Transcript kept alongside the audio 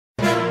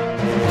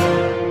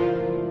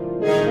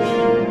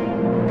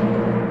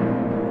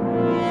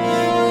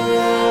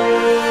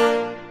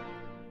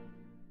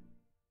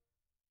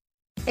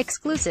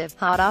Exclusive.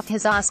 Hot off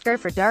his Oscar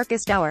for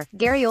Darkest Hour,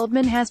 Gary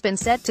Oldman has been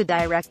set to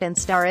direct and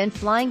star in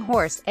Flying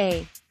Horse,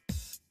 a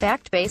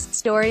fact-based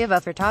story of a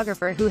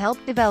photographer who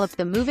helped develop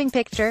the moving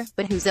picture,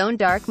 but whose own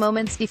dark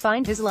moments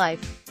defined his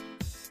life.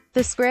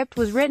 The script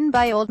was written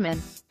by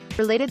Oldman.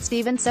 Related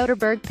Steven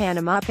Soderbergh.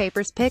 Panama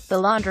Papers picked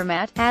The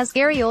Laundromat, has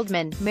Gary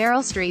Oldman,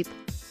 Meryl Streep.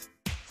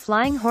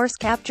 Flying Horse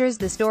captures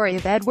the story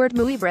of Edward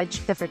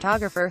Muybridge, the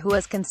photographer who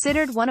was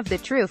considered one of the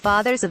true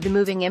fathers of the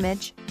moving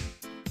image.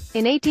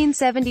 In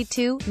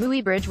 1872,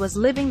 Muybridge was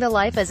living the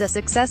life as a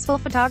successful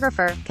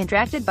photographer,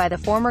 contracted by the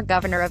former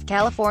governor of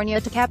California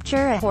to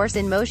capture a horse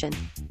in motion.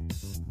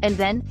 And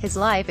then, his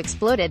life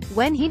exploded,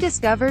 when he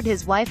discovered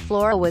his wife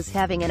Flora was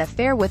having an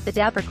affair with the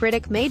dapper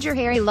critic Major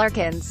Harry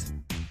Larkins.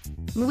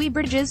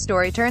 Muybridge's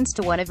story turns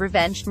to one of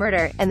revenge,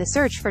 murder, and the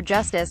search for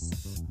justice.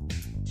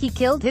 He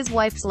killed his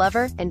wife's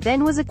lover, and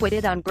then was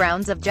acquitted on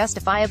grounds of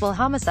justifiable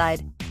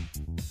homicide.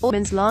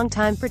 Oldman's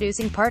longtime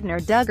producing partner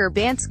Doug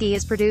Urbanski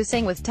is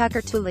producing with Tucker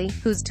Tooley,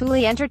 whose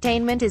Tooley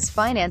Entertainment is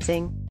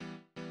financing.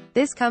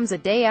 This comes a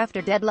day after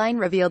Deadline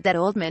revealed that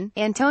Oldman,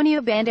 Antonio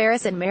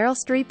Banderas and Meryl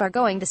Streep are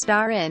going to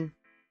star in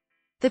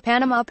the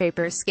Panama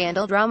Papers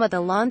scandal drama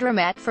The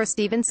Laundromat for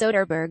Steven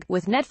Soderbergh,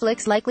 with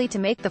Netflix likely to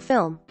make the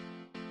film.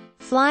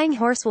 Flying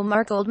Horse will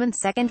mark Oldman's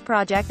second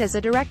project as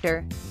a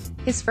director.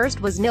 His first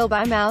was Nil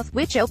by Mouth,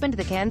 which opened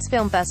the Cannes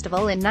Film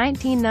Festival in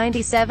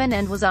 1997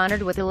 and was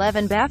honored with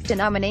 11 BAFTA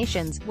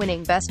nominations,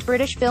 winning Best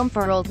British Film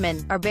for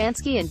Oldman,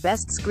 Urbanski and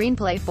Best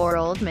Screenplay for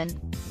Oldman.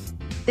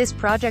 This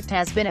project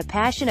has been a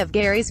passion of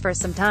Gary's for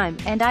some time,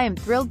 and I am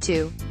thrilled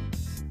to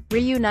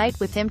reunite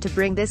with him to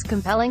bring this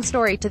compelling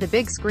story to the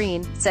big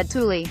screen, said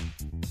Tooley.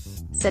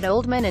 Said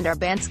Oldman and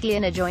Urbanski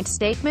in a joint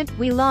statement,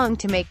 "We long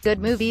to make good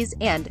movies,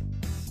 and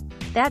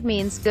that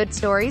means good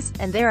stories,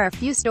 and there are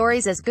few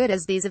stories as good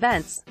as these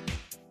events."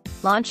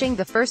 Launching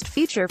the first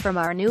feature from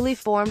our newly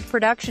formed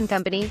production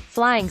company,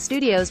 Flying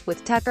Studios,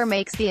 with Tucker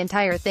makes the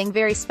entire thing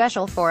very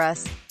special for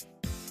us.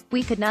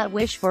 We could not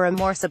wish for a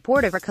more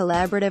supportive or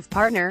collaborative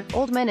partner.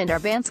 Oldman and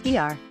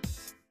Urbanski are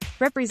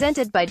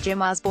represented by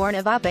Jim Osborne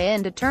of APA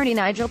and attorney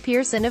Nigel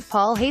Pearson of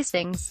Paul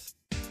Hastings.